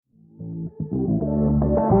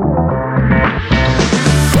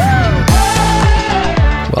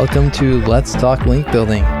Welcome to Let's Talk Link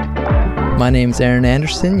Building. My name is Aaron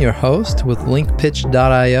Anderson, your host with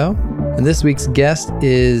linkpitch.io, and this week's guest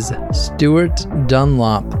is Stewart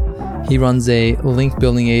Dunlop. He runs a link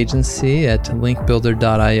building agency at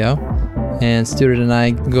linkbuilder.io, and Stewart and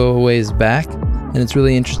I go a ways back, and it's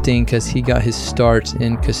really interesting because he got his start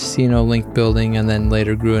in casino link building and then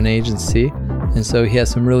later grew an agency. And so he has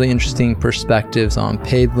some really interesting perspectives on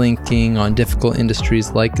paid linking, on difficult industries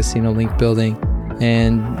like casino link building,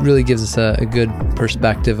 and really gives us a good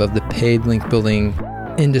perspective of the paid link building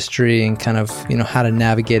industry and kind of, how to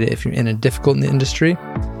navigate it if you're in a difficult industry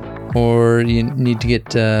or you need to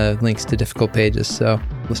get links to difficult pages. So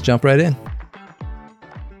let's jump right in.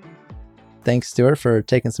 Thanks, Stewart, for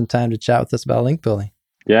taking some time to chat with us about link building.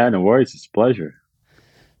 Yeah, no worries. It's a pleasure.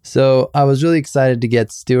 So I was really excited to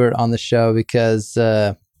get Stewart on the show because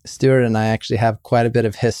Stewart and I actually have quite a bit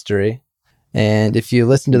of history. And if you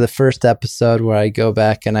listen to the first episode where I go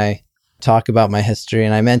back and I talk about my history,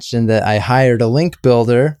 and I mentioned that I hired a link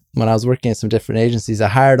builder when I was working at some different agencies, I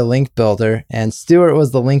hired a link builder, and Stewart was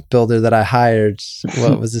the link builder that I hired.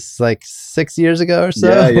 What was this, like 6 years ago or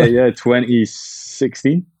so? Yeah,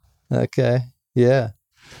 2016. Okay, yeah.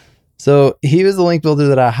 So he was the link builder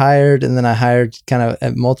that I hired, and then I hired kind of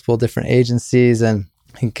at multiple different agencies, and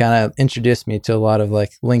he kind of introduced me to a lot of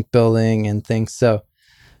like link building and things. So,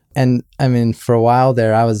 and I mean, for a while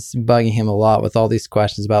there, I was bugging him a lot with all these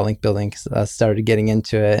questions about link building because I started getting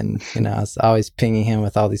into it, and I was always pinging him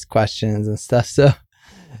with all these questions and stuff. So,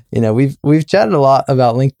 we've chatted a lot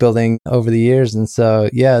about link building over the years, and so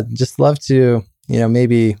yeah, just love to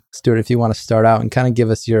maybe Stewart, if you want to start out and kind of give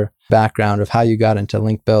us your background of how you got into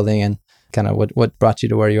link building and kind of what brought you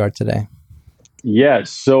to where you are today. Yeah,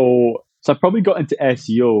 so I probably got into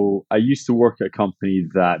SEO. I used to work at a company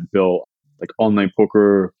that built like online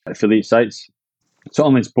poker affiliate sites. So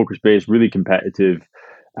online poker space, really competitive,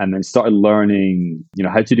 and then started learning,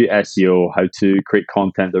 how to do SEO, how to create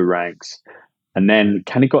content that ranks, and then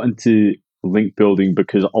kind of got into link building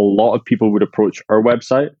because a lot of people would approach our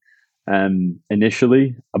website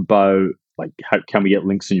initially about like how can we get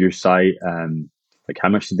links on your site, like how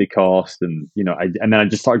much do they cost, and and then I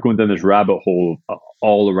just started going down this rabbit hole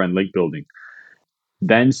all around link building.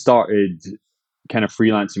 Then started kind of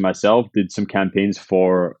freelancing myself, did some campaigns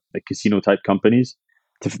for like casino type companies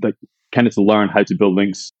to learn how to build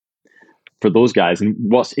links for those guys. And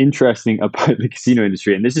what's interesting about the casino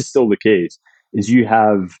industry, and this is still the case, is you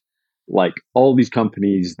have like all these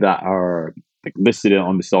companies that are like listed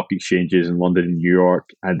on the stock exchanges in London and New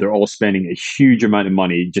York, and they're all spending a huge amount of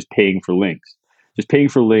money just paying for links.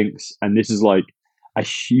 And this is like a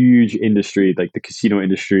huge industry, like the casino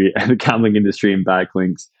industry and the gambling industry and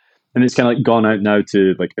backlinks. And it's kind of like gone out now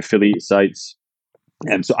to like affiliate sites.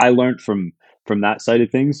 And so I learned from that side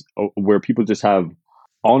of things where people just have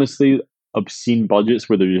honestly obscene budgets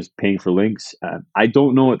where they're just paying for links. I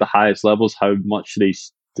don't know at the highest levels how much they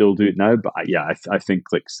still do it now, but I think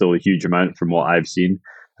like still a huge amount from what I've seen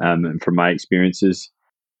and from my experiences.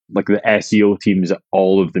 Like the SEO teams at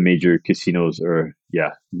all of the major casinos are,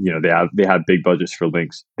 they have big budgets for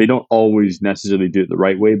links. They don't always necessarily do it the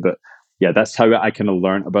right way, but yeah, that's how I kind of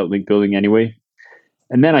learned about link building anyway.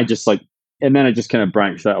 And then I just kind of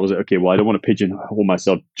branched out. I was like, okay, well, I don't want to pigeonhole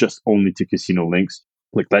myself just only to casino links.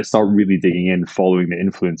 Like, let's start really digging in, following the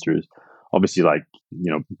influencers. Obviously, like,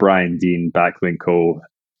 Brian Dean, Backlink Co.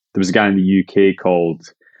 There was a guy in the UK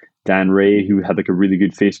called Dan Ray who had like a really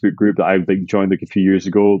good Facebook group that I joined like a few years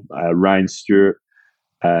ago. Ryan Stewart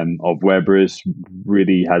of Weber's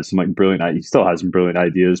really had some like brilliant. He still has some brilliant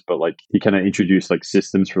ideas, but like he kind of introduced like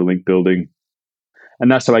systems for link building,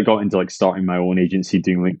 and that's how I got into like starting my own agency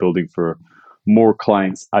doing link building for more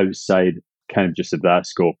clients outside kind of just of that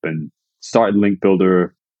scope, and started Link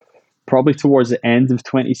Builder probably towards the end of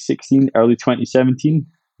 2016, early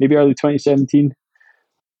 2017,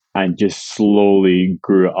 and just slowly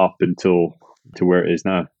grew it up to where it is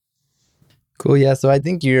now. Cool. Yeah. So I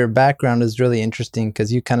think your background is really interesting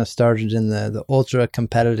because you kind of started in the ultra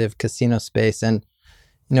competitive casino space. And,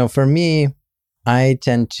 for me, I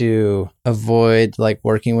tend to avoid like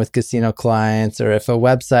working with casino clients, or if a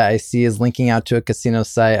website I see is linking out to a casino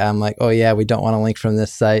site, I'm like, oh yeah, we don't want to link from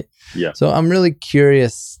this site. Yeah. So I'm really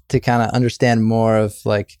curious to kind of understand more of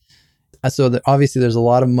like, obviously there's a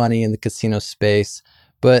lot of money in the casino space,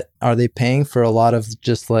 but are they paying for a lot of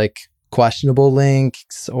just like questionable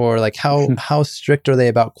links, or like how strict are they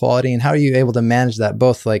about quality, and how are you able to manage that,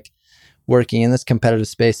 both like working in this competitive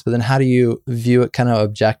space, but then how do you view it kind of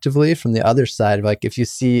objectively from the other side? Like if you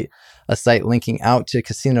see a site linking out to a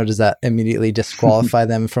casino, does that immediately disqualify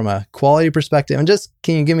them from a quality perspective? And just,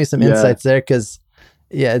 can you give me some insights there? Because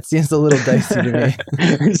yeah, it seems a little dicey to me.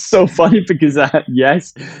 It's so funny because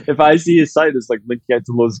yes, if I see a site that's like linking out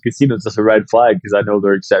to loads of casinos, that's a red flag because I know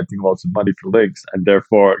they're accepting lots of money for links, and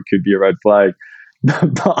therefore it could be a red flag.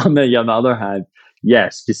 But on the other hand,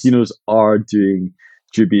 yes, casinos are doing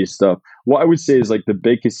dubious stuff. What I would say is like the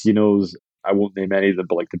big casinos, I won't name any of them,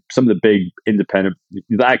 but like some of the big independent,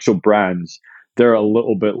 the actual brands, they're a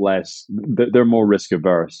little bit less, they're more risk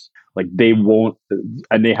averse. Like they won't,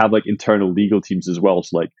 and they have like internal legal teams as well.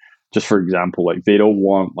 So like, just for example, like they don't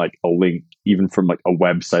want like a link even from like a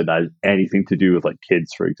website that has anything to do with like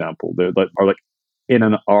kids, for example. They're like, or like in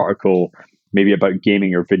an article maybe about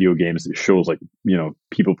gaming or video games that shows like,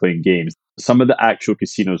 people playing games. Some of the actual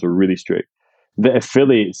casinos are really strict. The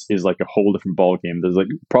affiliates is like a whole different ballgame. There's like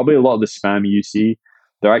probably a lot of the spam you see,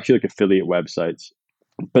 they're actually like affiliate websites,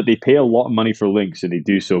 but they pay a lot of money for links, and they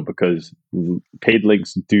do so because paid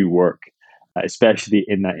links do work, especially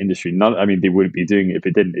in that industry. They wouldn't be doing it if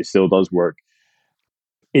it didn't. It still does work.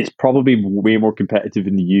 It's probably way more competitive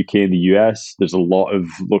in the UK and the US. There's a lot of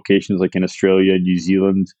locations like in Australia, New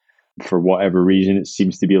Zealand. For whatever reason, it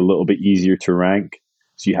seems to be a little bit easier to rank.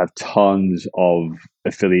 So you have tons of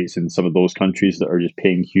affiliates in some of those countries that are just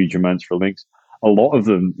paying huge amounts for links. A lot of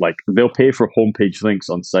them, like they'll pay for homepage links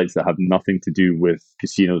on sites that have nothing to do with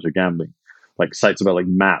casinos or gambling, like sites about like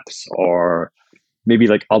maps or maybe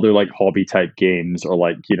like other like hobby type games, or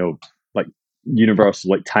like, like universal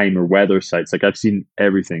like time or weather sites. Like I've seen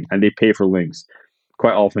everything, and they pay for links.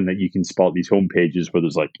 Quite often that you can spot these homepages where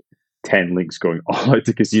there's like 10 links going all out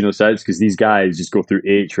to casino sites, because these guys just go through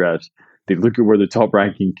Ahrefs. They look at where the top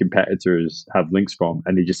ranking competitors have links from,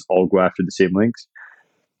 and they just all go after the same links.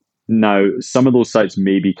 Now, some of those sites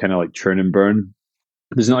may be kind of like churn and burn.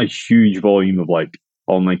 There's not a huge volume of like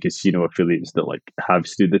online casino affiliates that like have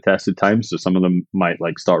stood the test of time. So some of them might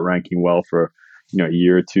like start ranking well for, a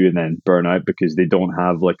year or two and then burn out because they don't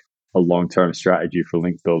have like a long-term strategy for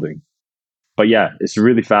link building. But yeah, it's a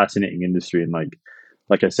really fascinating industry. And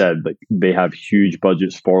like I said, like they have huge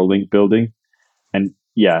budgets for link building. And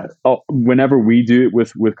yeah, whenever we do it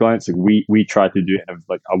with clients, like we try to do it in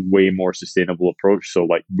like a way more sustainable approach. So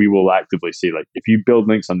like we will actively say, like, if you build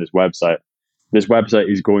links on this website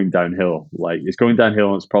is going downhill. Like it's going downhill,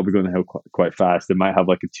 and it's probably going downhill quite fast. It might have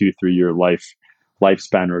like a 2-3 year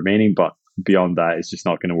lifespan remaining, but beyond that, it's just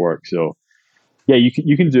not going to work. So yeah,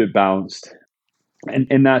 you can do it balanced. And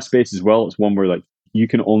in that space as well, it's one where like you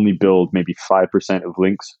can only build maybe 5% of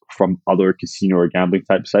links from other casino or gambling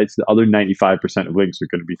type sites. The other 95% of links are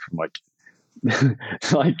going to be from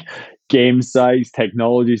like like game sites,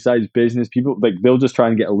 technology sites, business people. Like they'll just try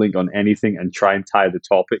and get a link on anything and try and tie the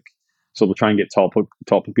topic. So they'll try and get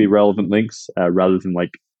topically relevant links rather than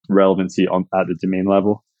like relevancy at the domain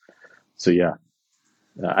level. So yeah,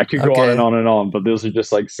 I could go on and on and on, but those are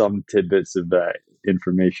just like some tidbits of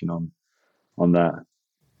information on that.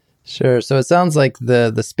 Sure. So it sounds like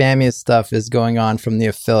the spammiest stuff is going on from the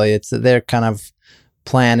affiliates. They're kind of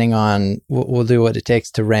planning on, we'll do what it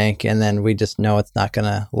takes to rank, and then we just know it's not going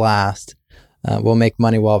to last. We'll make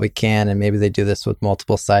money while we can, and maybe they do this with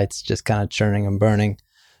multiple sites, just kind of churning and burning.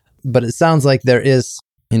 But it sounds like there is,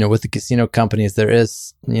 with the casino companies, there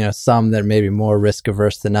is, some that may be more risk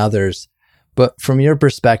averse than others. But from your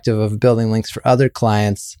perspective of building links for other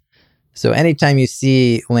clients, so anytime you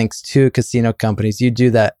see links to casino companies, you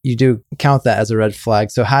do count that as a red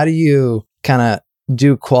flag. So how do you kind of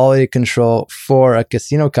do quality control for a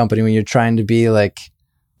casino company when you're trying to be like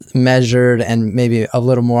measured and maybe a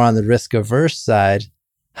little more on the risk averse side?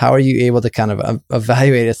 How are you able to kind of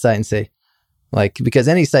evaluate a site and say, like, because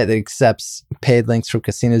any site that accepts paid links from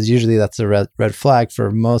casinos, usually that's a red flag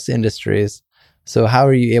for most industries. So how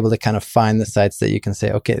are you able to kind of find the sites that you can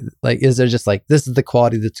say, okay, like, is there just like, this is the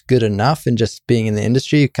quality that's good enough, and just being in the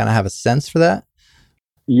industry, you kind of have a sense for that?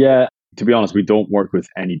 Yeah, to be honest, we don't work with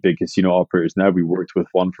any big casino operators now. We worked with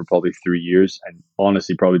one for probably 3 years, and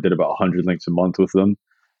honestly probably did about 100 links a month with them.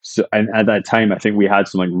 So, and at that time, I think we had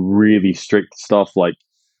some like really strict stuff. Like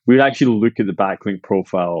we would actually look at the backlink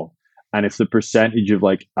profile, and if the percentage of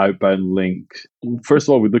like outbound links, first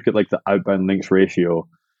of all, we look at like the outbound links ratio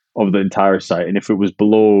of the entire site. And if it was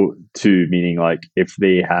below 2, meaning like if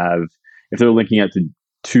they're linking out to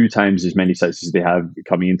 2 times as many sites as they have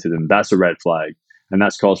coming into them, that's a red flag. And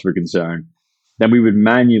that's cause for concern. Then we would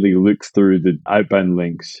manually look through the outbound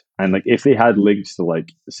links. And like if they had links to like,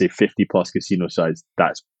 say, 50 plus casino sites,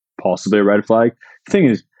 that's possibly a red flag. The thing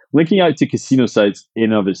is, linking out to casino sites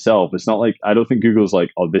in and of itself, it's not like, I don't think Google's like,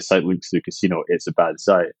 oh, this site links to a casino, it's a bad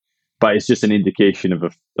site. but it's just an indication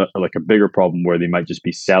of like a bigger problem where they might just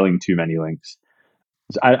be selling too many links.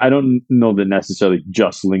 I don't know that necessarily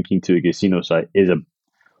just linking to a casino site is a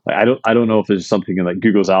like I don't know if there's something in like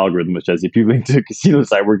Google's algorithm which says if you link to a casino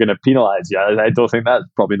site we're going to penalize you. I don't think that's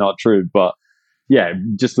probably not true, but yeah,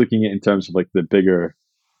 just looking at it in terms of like the bigger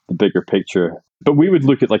picture. But we would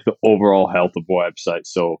look at like the overall health of websites.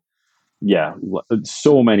 So yeah,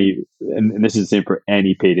 so many, and this is the same for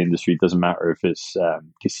any paid industry. It doesn't matter if it's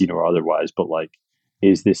casino or otherwise, but like,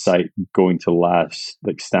 is this site going to last,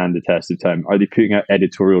 like stand the test of time? Are they putting out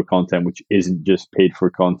editorial content, which isn't just paid for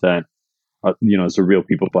content? Is there real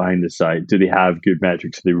people behind the site? Do they have good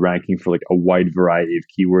metrics? Are they ranking for like a wide variety of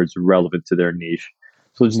keywords relevant to their niche?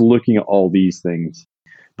 So just looking at all these things.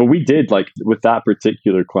 But we did like with that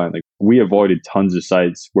particular client, like we avoided tons of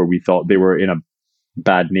sites where we thought they were in a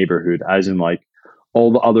bad neighborhood, as in like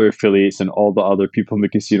all the other affiliates and all the other people in the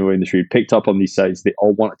casino industry picked up on these sites. They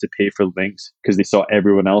all wanted to pay for links because they saw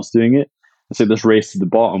everyone else doing it. And so this race to the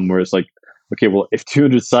bottom where it's like, okay, well, if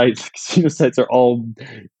 200 sites, casino sites are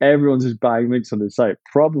everyone's just buying links on their site,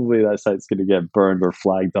 probably that site's going to get burned or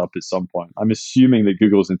flagged up at some point. I'm assuming that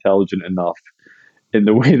Google's intelligent enough in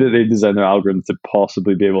the way that they design their algorithm to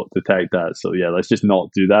possibly be able to detect that. So yeah, let's just not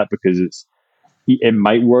do that because it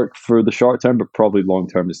might work for the short term, but probably long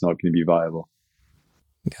term, it's not going to be viable.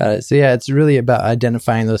 Got it. So yeah, it's really about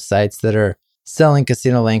identifying those sites that are selling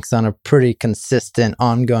casino links on a pretty consistent,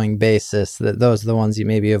 ongoing basis. That those are the ones you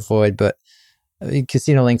maybe avoid. But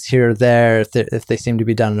casino links here or there, if they seem to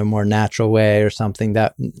be done in a more natural way or something,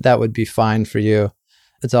 that would be fine for you.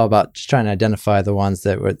 It's all about just trying to identify the ones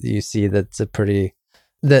that you see that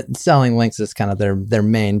selling links is kind of their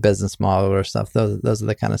main business model or stuff. Those are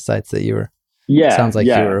the kind of sites that you were. Sounds like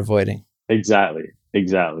you were avoiding. Exactly.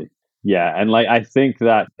 Yeah. And like, I think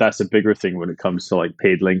that's a bigger thing when it comes to like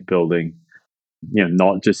paid link building,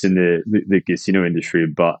 not just in the casino industry,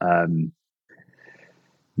 but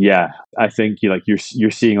yeah, I think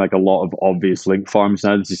you're seeing like a lot of obvious link farms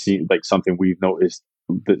now. This is like something we've noticed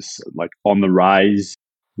that's like on the rise,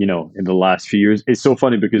 in the last few years. It's so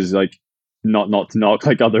funny because like, not to knock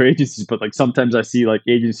like other agencies, but like sometimes I see like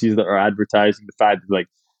agencies that are advertising the fact that like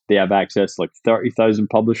they have access to like 30,000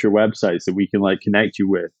 publisher websites that we can like connect you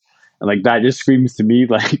with. And like that just screams to me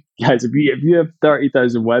like, guys, if you have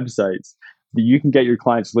 30,000 websites that you can get your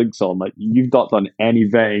clients links on, like you've not done any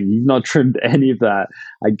vetting, you've not trimmed any of that.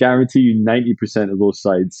 I guarantee you 90% of those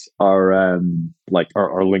sites are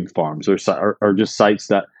link farms or just sites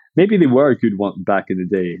that maybe they were a good one back in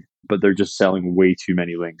the day, but they're just selling way too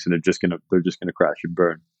many links and they're just gonna crash and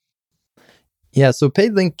burn. Yeah, so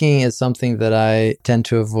paid linking is something that I tend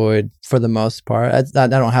to avoid for the most part. I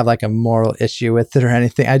don't have like a moral issue with it or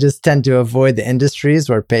anything. I just tend to avoid the industries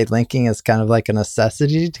where paid linking is kind of like a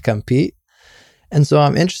necessity to compete. And so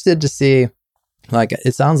I'm interested to see, like,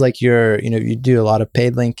 it sounds like you do a lot of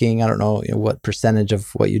paid linking. I don't know, what percentage of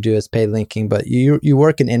what you do is paid linking, but you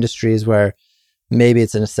work in industries where maybe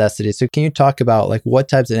it's a necessity. So can you talk about like what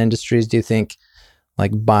types of industries do you think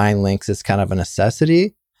like buying links is kind of a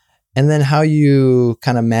necessity? And then how you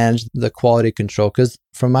kind of manage the quality control. Because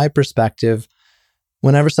from my perspective,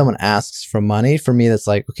 whenever someone asks for money, for me, that's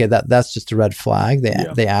like, okay, that's just a red flag.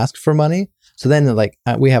 They ask for money. So then like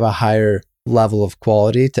we have a higher level of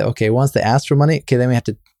quality to, okay, once they ask for money, okay, then we have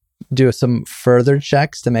to do some further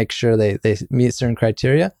checks to make sure they meet certain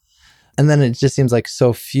criteria. And then it just seems like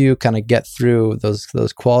so few kind of get through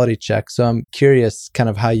those quality checks. So I'm curious kind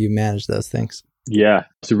of how you manage those things. Yeah,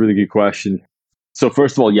 it's a really good question. So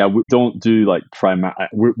first of all, yeah, we don't do like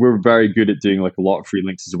we're very good at doing like a lot of free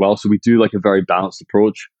links as well. So we do like a very balanced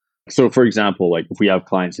approach. So for example, like if we have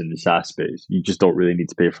clients in the SaaS space, you just don't really need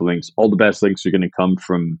to pay for links. All the best links are going to come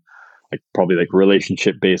from like probably like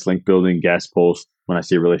relationship-based link building, guest posts. When I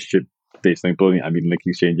say relationship-based link building, I mean link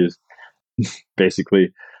exchanges,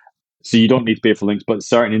 basically. So you don't need to pay for links, but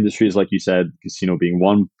certain industries, like you said, casino being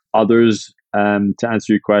one. Others, to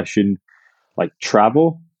answer your question, like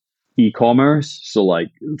travel, e-commerce. So like,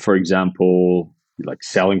 for example, like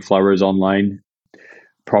selling flowers online,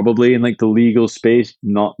 probably in like the legal space,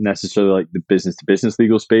 not necessarily like the business to business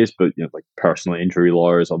legal space, but like personal injury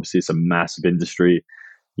lawyers, obviously it's a massive industry.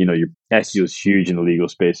 Your SEO is huge in the legal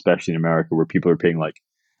space, especially in America where people are paying like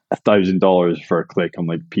 $1,000 for a click on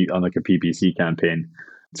like a PPC campaign.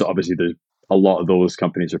 So obviously there's a lot of those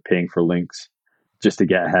companies are paying for links just to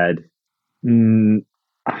get ahead.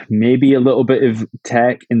 Maybe a little bit of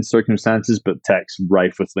tech in circumstances, but tech's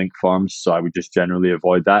rife with link farms, so I would just generally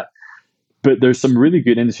avoid that. But there's some really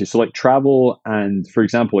good industries, so like travel and, for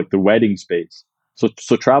example, like the wedding space. So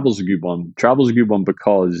travel's a good one. Travel's a good one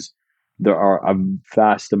because there are a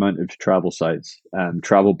vast amount of travel sites,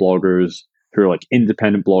 travel bloggers who are like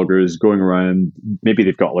independent bloggers going around. Maybe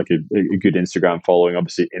they've got like a good Instagram following.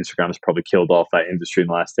 Obviously, Instagram has probably killed off that industry in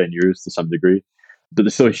the last 10 years to some degree. But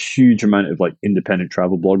there's still a huge amount of like independent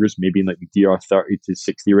travel bloggers, maybe in like the DR 30 to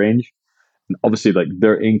 60 range. And obviously, like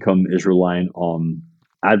their income is relying on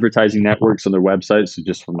advertising networks on their websites. So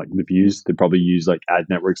just from like the views, they probably use like ad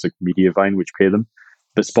networks like Mediavine, which pay them.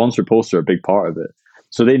 But sponsor posts are a big part of it.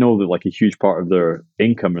 So they know that like a huge part of their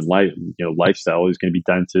income and lifestyle is going to be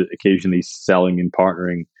down to occasionally selling and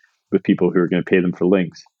partnering with people who are going to pay them for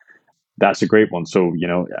links. That's a great one. So,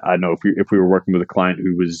 I don't know if we were working with a client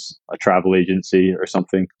who was a travel agency or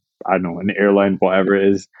something, I don't know, an airline, whatever it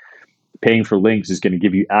is, paying for links is going to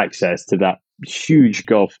give you access to that huge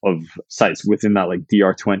gulf of sites within that like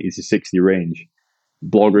DR 20 to 60 range.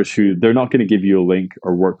 Bloggers who they're not going to give you a link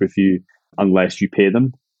or work with you unless you pay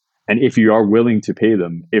them. And if you are willing to pay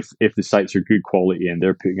them, if the sites are good quality and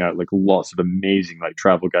they're putting out like lots of amazing like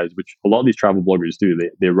travel guides, which a lot of these travel bloggers do,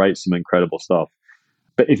 they write some incredible stuff.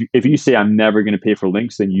 But if you say I'm never going to pay for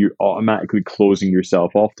links, then you're automatically closing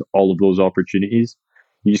yourself off to all of those opportunities.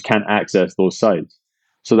 You just can't access those sites.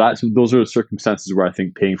 So those are the circumstances where I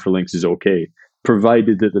think paying for links is okay,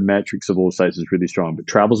 provided that the metrics of those sites is really strong. But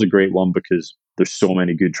travel's a great one because there's so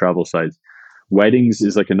many good travel sites. Weddings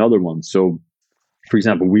is like another one. So, for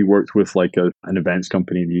example, we worked with like an events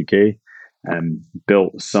company in the UK and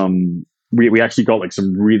built some. We actually got like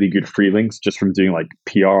some really good free links just from doing like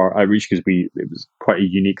PR outreach because it was quite a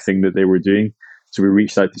unique thing that they were doing. So we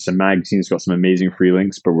reached out to some magazines, got some amazing free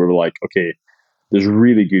links, but we were like, okay, there's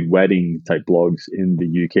really good wedding type blogs in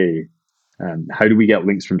the UK. How do we get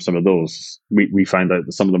links from some of those? We find out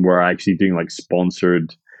that some of them were actually doing like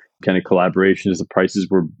sponsored kind of collaborations. The prices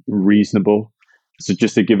were reasonable. So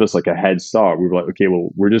just to give us like a head start, we were like, okay, well,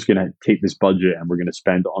 we're just going to take this budget and we're going to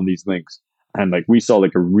spend it on these links. And like we saw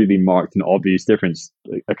like a really marked and obvious difference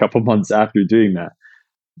like, a couple months after doing that.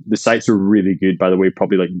 The sites are really good, by the way.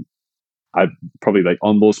 Probably like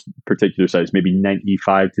on those particular sites, maybe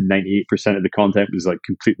 95 to 98% of the content was like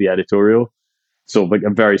completely editorial. So like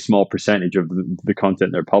a very small percentage of the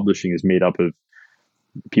content they're publishing is made up of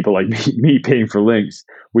people like me paying for links,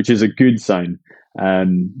 which is a good sign.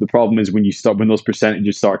 The problem is when those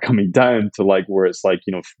percentages start coming down to like where it's like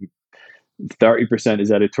 30%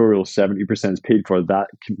 is editorial, 70% is paid for. That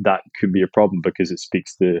could be a problem because it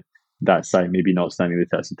speaks to that site maybe not standing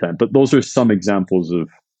the test of time. But those are some examples of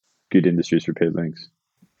good industries for paid links.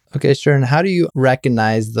 Okay, sure. And how do you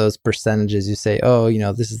recognize those percentages? You say, oh,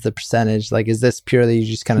 this is the percentage. Like, is this purely you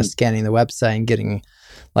just kind of scanning the website and getting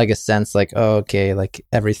like a sense like, oh, okay, like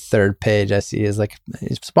every third page I see is like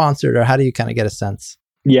sponsored, or how do you kind of get a sense?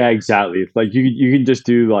 Yeah, exactly. Like you can just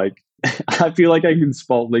do like, I feel like I can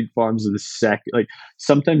spot link farms in the second, like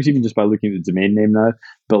sometimes even just by looking at the domain name now,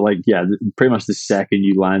 but like, yeah, pretty much the second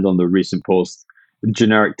you land on the recent post,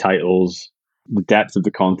 generic titles, the depth of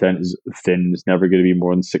the content is thin. It's never going to be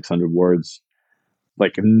more than 600 words.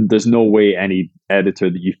 Like there's no way any editor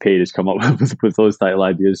that you've paid has come up with those title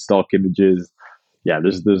ideas, stock images. Yeah,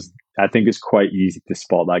 there's, I think it's quite easy to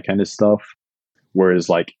spot that kind of stuff. Whereas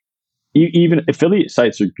like, even affiliate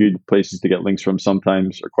sites are good places to get links from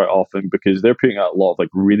sometimes or quite often because they're putting out a lot of like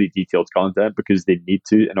really detailed content because they need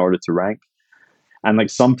to in order to rank. And like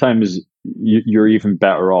sometimes you're even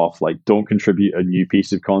better off, like don't contribute a new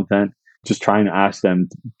piece of content. Just try and ask them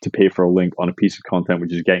to pay for a link on a piece of content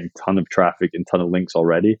which is getting a ton of traffic and ton of links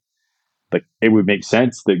already. Like it would make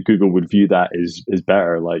sense that Google would view that as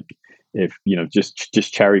better. Like if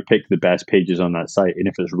just cherry pick the best pages on that site, and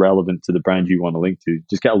if it's relevant to the brand you want to link to,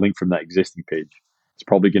 just get a link from that existing page. It's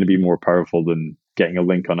probably going to be more powerful than getting a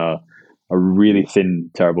link on a really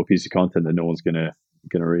thin, terrible piece of content that no one's gonna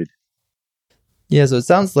read. Yeah, so it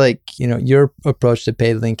sounds like your approach to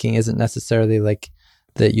paid linking isn't necessarily like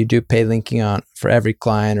that you do paid linking on for every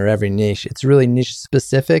client or every niche. It's really niche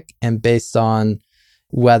specific and based on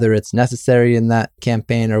whether it's necessary in that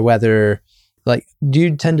campaign or whether. Like, do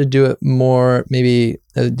you tend to do it more, maybe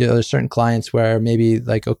there certain clients where maybe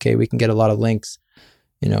like, okay, we can get a lot of links,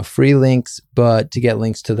 free links, but to get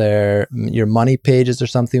links to your money pages or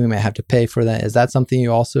something, we might have to pay for that. Is that something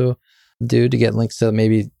you also do to get links to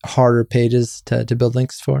maybe harder pages to build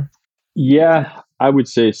links for? Yeah, I would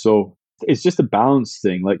say so. It's just a balance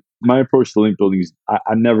thing. Like my approach to link building is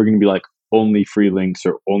I'm never going to be like only free links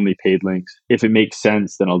or only paid links. If it makes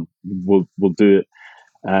sense, then we'll do it.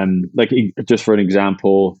 Like just for an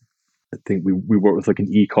example, I think we worked with like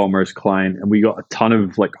an e-commerce client and we got a ton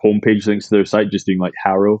of like homepage links to their site just doing like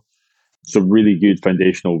Harrow. So really good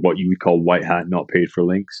foundational, what you would call white hat, not paid for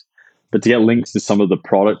links. But to get links to some of the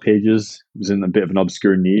product pages was in a bit of an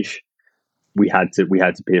obscure niche. we had to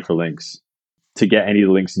pay for links to get any of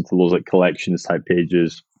the links into those like collections type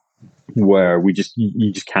pages, where you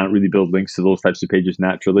just can't really build links to those types of pages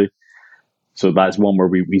naturally. So that's one where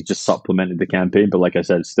we just supplemented the campaign. But like I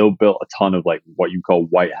said, still built a ton of like what you call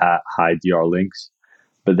white hat high DR links,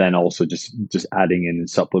 but then also just adding in and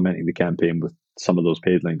supplementing the campaign with some of those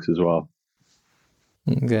paid links as well.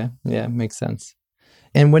 Okay. Yeah, makes sense.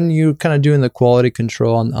 And when you're kind of doing the quality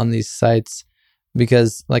control on these sites,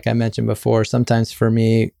 because like I mentioned before, sometimes for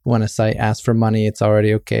me, when a site asks for money, it's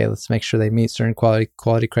already okay. Let's make sure they meet certain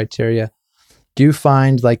quality criteria. Do you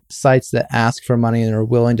find like sites that ask for money and are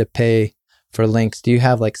willing to pay for links? Do you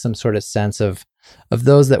have like some sort of sense of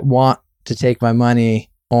those that want to take my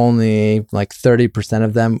money, only like 30%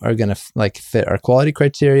 of them are going to like fit our quality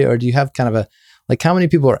criteria? Or do you have kind of a, like how many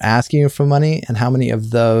people are asking you for money and how many of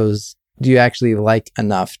those do you actually like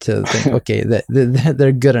enough to think, okay,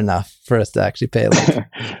 they're good enough for us to actually pay a link?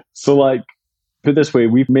 So like, put it this way,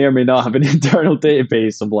 we may or may not have an internal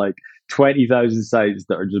database of like 20,000 sites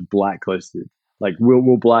that are just blacklisted. Like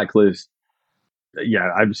we'll blacklist. Yeah,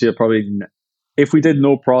 I would say probably, if we did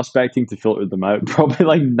no prospecting to filter them out, probably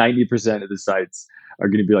like 90% of the sites are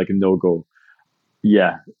going to be like a no-go.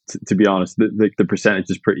 Yeah, to be honest, the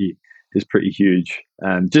percentage is pretty huge.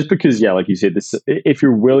 Just because, yeah, like you said, this, if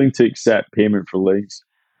you're willing to accept payment for links,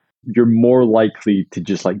 you're more likely to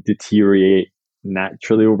just like deteriorate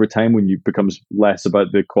naturally over time when it becomes less about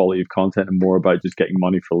the quality of content and more about just getting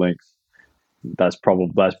money for links. That's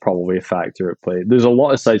probably a factor at play. There's a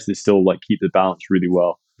lot of sites that still like keep the balance really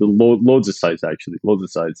well. Loads of sites.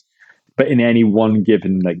 But in any one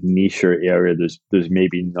given like niche or area, there's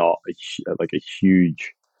maybe not a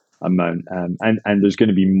huge amount, and there's going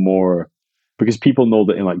to be more because people know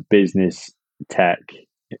that in like business and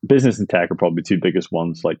tech are probably two biggest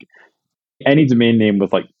ones. Like any domain name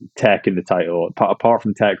with like tech in the title, apart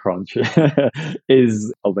from TechCrunch,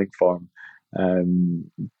 is a link farm.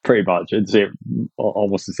 Pretty much, I'd say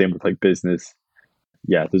almost the same with like business.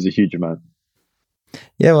 Yeah, there's a huge amount.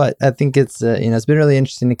 Yeah, well, I think it's it's been really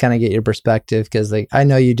interesting to kind of get your perspective because like I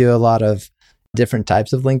know you do a lot of different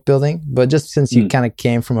types of link building, but just since you kind of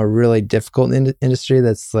came from a really difficult industry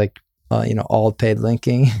that's like all paid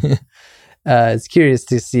linking, it's curious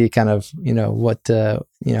to see kind of what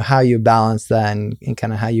how you balance that and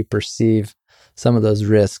kind of how you perceive some of those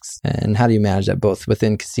risks and how do you manage that both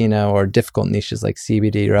within casino or difficult niches like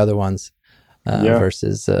CBD or other ones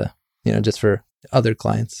versus just for other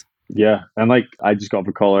clients. Yeah, and like I just got off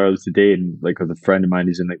a call earlier today, and like with a friend of mine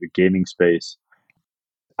who's in like the gaming space.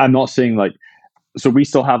 I'm not saying like, so we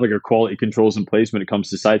still have like our quality controls in place when it comes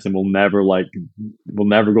to sites, and we'll never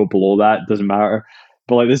go below that. It doesn't matter.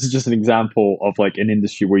 But like this is just an example of like an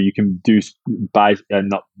industry where you can buy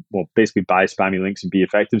spammy links and be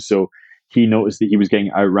effective. So he noticed that he was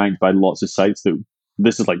getting outranked by lots of sites that.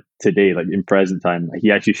 This is like today, like in present time. He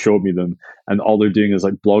actually showed me them, and all they're doing is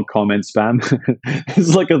like blog comment spam.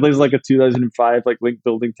 There's like a 2005 like link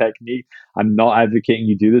building technique. I'm not advocating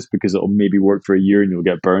you do this because it'll maybe work for a year and you'll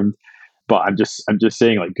get burned. But I'm just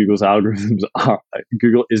saying like Google's algorithms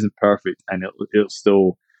Google isn't perfect, and it'll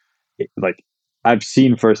still like I've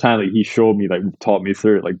seen firsthand. Like he showed me, like taught me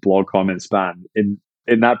through it, like blog comment spam in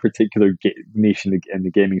that particular niche in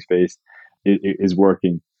the gaming space is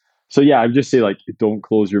working. So yeah, I'd just say like don't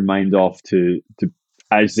close your mind off to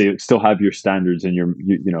I say still have your standards and your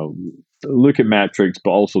look at metrics,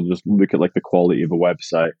 but also just look at like the quality of a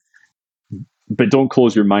website. But don't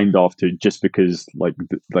close your mind off to just because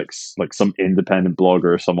like some independent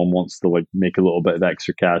blogger or someone wants to like make a little bit of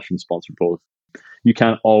extra cash from sponsor posts. You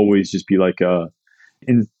can't always just be like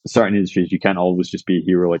in certain industries you can't always just be a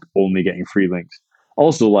hero like only getting free links.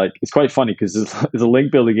 Also, like it's quite funny because as a link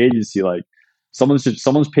building agency, like someone's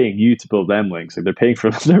paying you to build them links. Like they're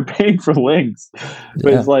paying for links.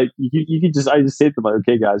 But it's like you can I just say to them like,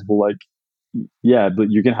 okay guys, well like yeah, but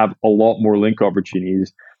you're gonna have a lot more link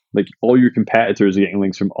opportunities. Like all your competitors are getting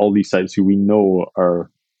links from all these sites who we know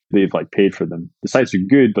they've like paid for them. The sites are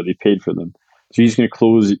good, but they paid for them. So you're just gonna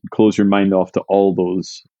close your mind off to all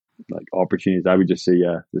those like opportunities. I would just say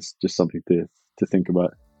it's just something to think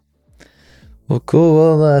about. Well,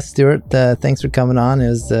 cool. Well, Stewart, thanks for coming on. It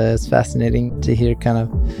was fascinating to hear kind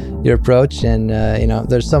of your approach, and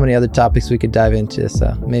there's so many other topics we could dive into.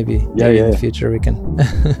 So maybe in the future we can.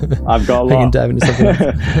 I've got a lot. We can dive into something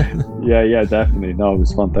else. Yeah, definitely. No, it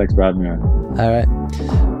was fun. Thanks for having me on. All right.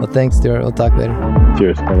 Well, thanks, Stewart. We'll talk later.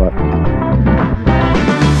 Cheers. Bye-bye.